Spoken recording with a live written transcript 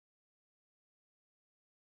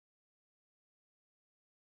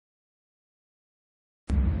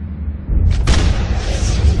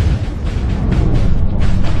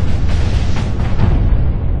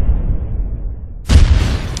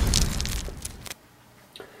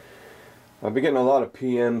I've been getting a lot of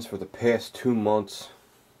PMs for the past 2 months.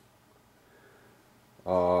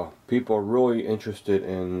 People are really interested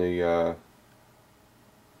in the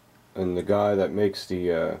guy that makes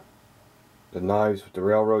the knives with the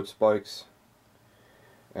railroad spikes.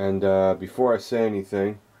 And before I say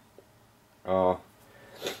anything, I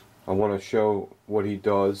want to show what he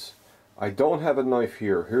does. I don't have a knife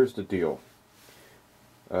here. Here's the deal.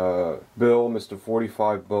 Bill, Mr.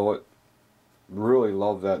 45 Bullet, really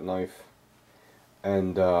loved that knife,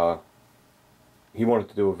 and he wanted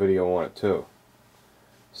to do a video on it too.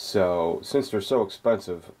 So since they're so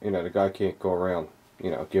expensive, you know, the guy can't go around, you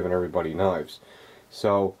know, giving everybody knives.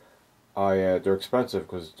 So they're expensive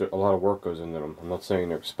because a lot of work goes into them. I'm not saying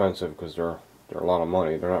they're expensive because they're a lot of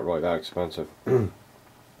money. They're not really that expensive.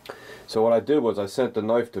 So what I did was I sent the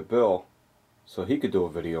knife to Bill so he could do a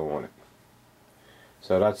video on it.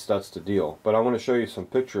 So that's the deal. But I want to show you some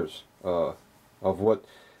pictures of what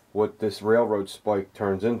this railroad spike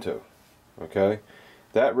turns into. Okay,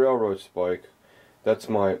 that railroad spike, that's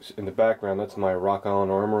my, in the background, that's my Rock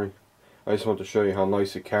Island Armory. I just want to show you how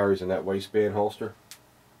nice it carries in that waistband holster.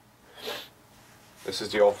 This is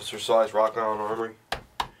the officer size Rock Island Armory,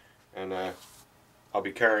 and I'll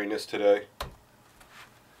be carrying this today.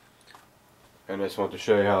 And I just want to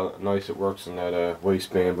show you how nice it works in that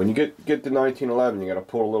waistband. When you get to 1911, you got to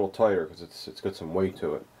pull a little tighter because it's got some weight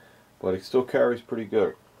to it, but it still carries pretty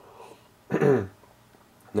good.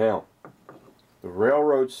 Now, the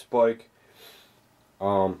railroad spike.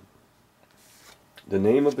 The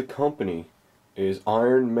name of the company is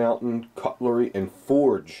Iron Mountain Cutlery and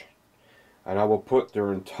Forge, and I will put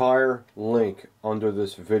their entire link under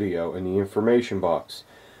this video in the information box.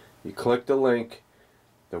 You click the link.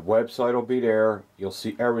 The website will be there. You'll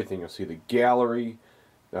see everything. You'll see the gallery,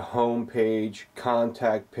 the home page,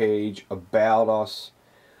 contact page, about us,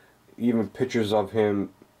 even pictures of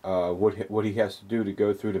him, what he has to do to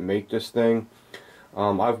go through to make this thing.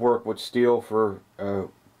 I've worked with steel for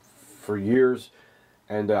years,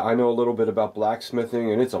 and I know a little bit about blacksmithing,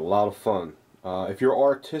 and it's a lot of fun. If you're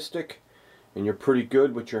artistic and you're pretty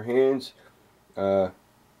good with your hands, you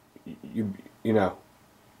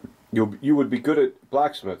would be good at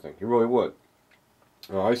blacksmithing. You really would.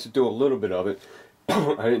 I used to do a little bit of it.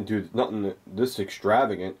 I didn't do nothing this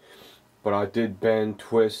extravagant, but I did bend,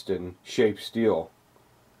 twist, and shape steel.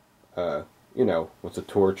 You know, with a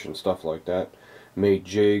torch and stuff like that. Made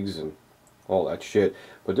jigs and all that shit.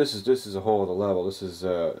 But this is a whole other level. This is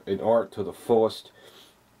an art to the fullest.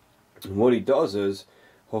 And what he does is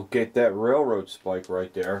he'll get that railroad spike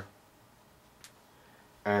right there,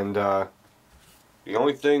 and the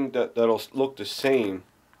only thing that'll look the same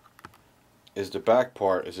is the back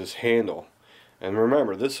part, is this handle. And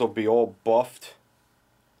remember, this will be all buffed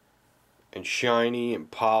and shiny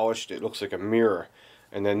and polished. It looks like a mirror.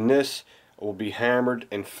 And then this will be hammered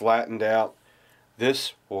and flattened out.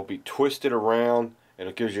 This will be twisted around, and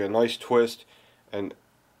it gives you a nice twist. And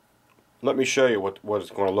let me show you what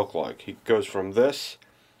it's going to look like. He goes from this,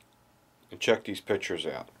 and check these pictures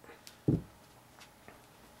out.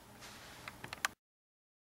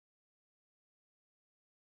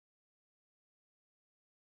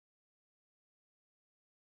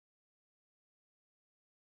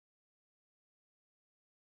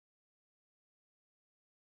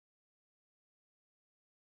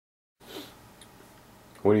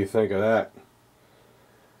 What do you think of that?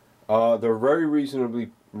 They're very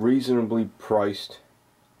reasonably priced.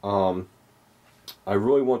 I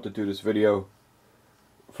really want to do this video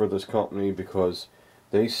for this company because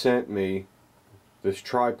they sent me this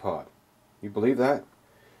tripod. You believe that?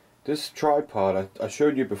 This tripod, I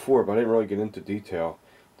showed you before, but I didn't really get into detail.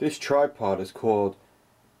 This tripod is called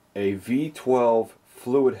a V12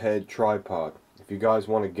 fluid head tripod. If you guys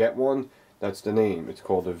want to get one, that's the name. It's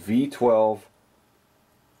called a V12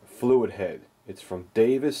 fluid head. It's from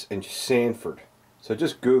Davis and Sanford. So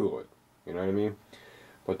just Google it. You know what I mean?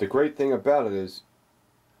 But the great thing about it is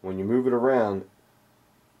when you move it around,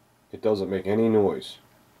 it doesn't make any noise.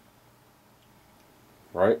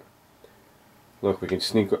 Right? Look, we can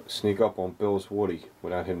sneak up on Bill's Woody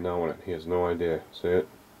without him knowing it. He has no idea. See it?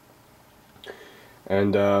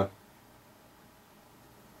 And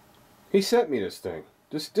he sent me this thing.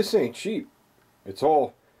 This ain't cheap. It's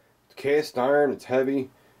all cast iron. It's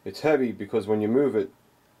heavy. It's heavy because when you move it,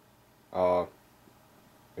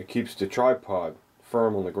 it keeps the tripod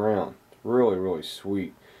firm on the ground. It's really, really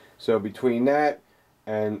sweet. So between that,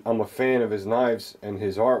 and I'm a fan of his knives and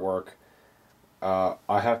his artwork, I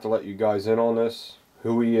have to let you guys in on this,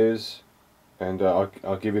 who he is, and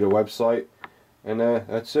I'll give you the website, and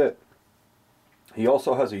that's it. He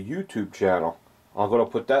also has a YouTube channel. I'm going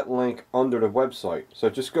to put that link under the website. So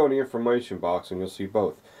just go in the information box and you'll see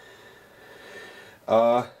both.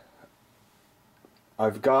 I've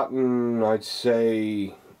gotten, I'd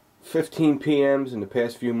say, 15 PMs in the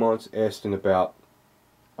past few months asking about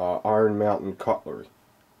Iron Mountain cutlery.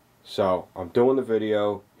 So I'm doing the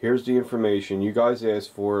video. Here's the information. You guys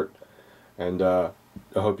asked for it, and I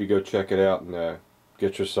hope you go check it out and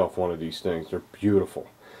get yourself one of these things. They're beautiful.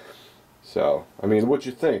 So, I mean, what'd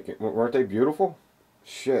you think? Weren't they beautiful?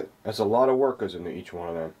 Shit, that's a lot of work goes into each one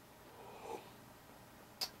of them.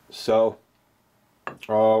 So,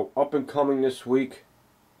 up and coming this week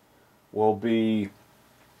will be,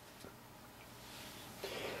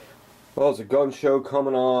 well, there's a gun show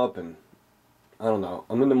coming up, and I don't know.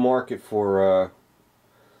 I'm in the market for,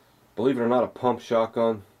 believe it or not, a pump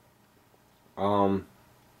shotgun. I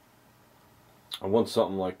want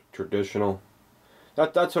something like traditional.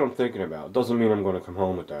 That's what I'm thinking about. Doesn't mean I'm going to come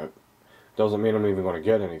home with that. Doesn't mean I'm even going to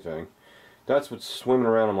get anything. That's what's swimming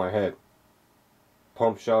around in my head.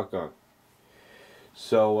 Pump shotgun.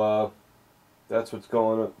 So that's what's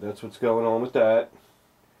going on with that.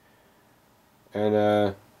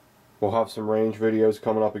 And we'll have some range videos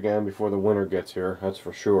coming up again before the winter gets here. That's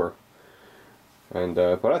for sure. And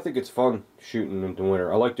but I think it's fun shooting in the winter.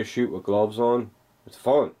 I like to shoot with gloves on. It's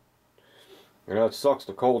fun. You know, it sucks.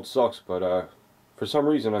 The cold sucks, but for some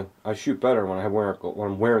reason I shoot better when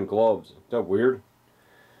I'm wearing gloves. Is that weird?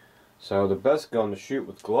 So the best gun to shoot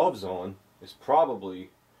with gloves on is probably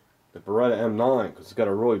the Beretta M9, because it's got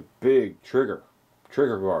a really big trigger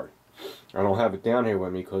guard. I don't have it down here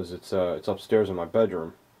with me because it's upstairs in my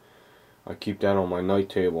bedroom. I keep that on my night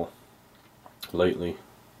table lately.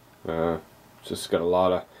 It's just got a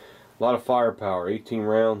lot of firepower. 18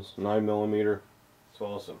 rounds, 9mm. It's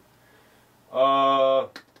awesome.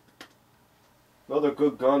 Another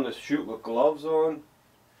good gun to shoot with gloves on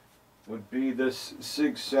would be this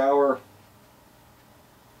Sig Sauer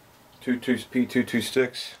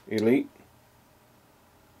P226 Elite.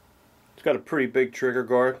 It's got a pretty big trigger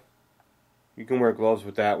guard. You can wear gloves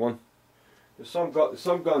with that one. There's some guns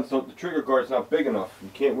don't, the trigger guard's not big enough. You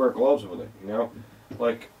can't wear gloves with it, you know?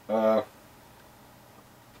 Like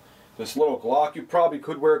this little Glock, you probably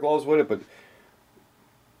could wear gloves with it, but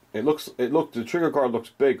the trigger guard looks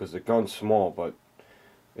big because the gun's small, but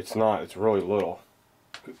it's not. It's really little.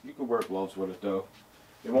 You could wear gloves with it though.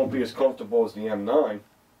 It won't be as comfortable as the M9.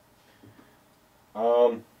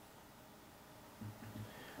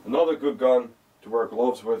 Another good gun to wear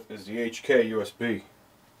gloves with is the HK USB.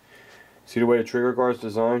 See the way the trigger guard's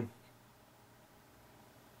designed?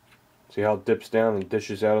 See how it dips down and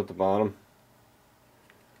dishes out at the bottom?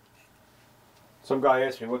 Some guy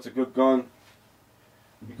asked me, what's a good gun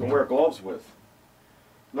you can wear gloves with?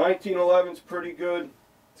 1911's pretty good.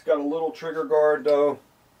 It's got a little trigger guard though.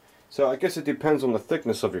 So I guess it depends on the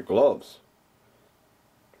thickness of your gloves.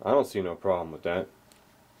 I don't see no problem with that.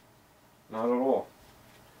 Not at all.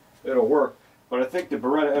 It'll work. But I think the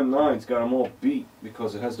Beretta M9's got them all beat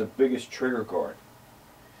because it has the biggest trigger guard.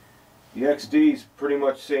 The XD's pretty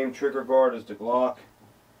much same trigger guard as the Glock.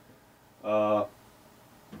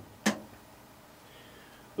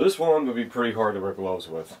 This one would be pretty hard to wear gloves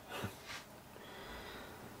with.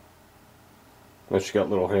 Unless you got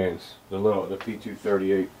little hands. The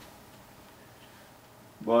P238.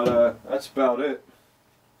 But that's about it.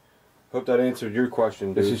 Hope that answered your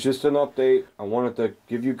question, dude. This is just an update. I wanted to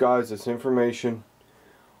give you guys this information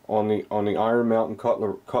on the Iron Mountain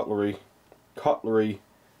cutlery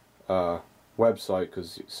website,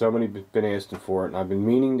 because so many have been asking for it, and I've been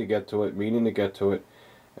meaning to get to it,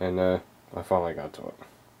 and I finally got to it.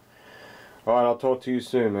 Alright, I'll talk to you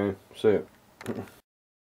soon, man. See ya.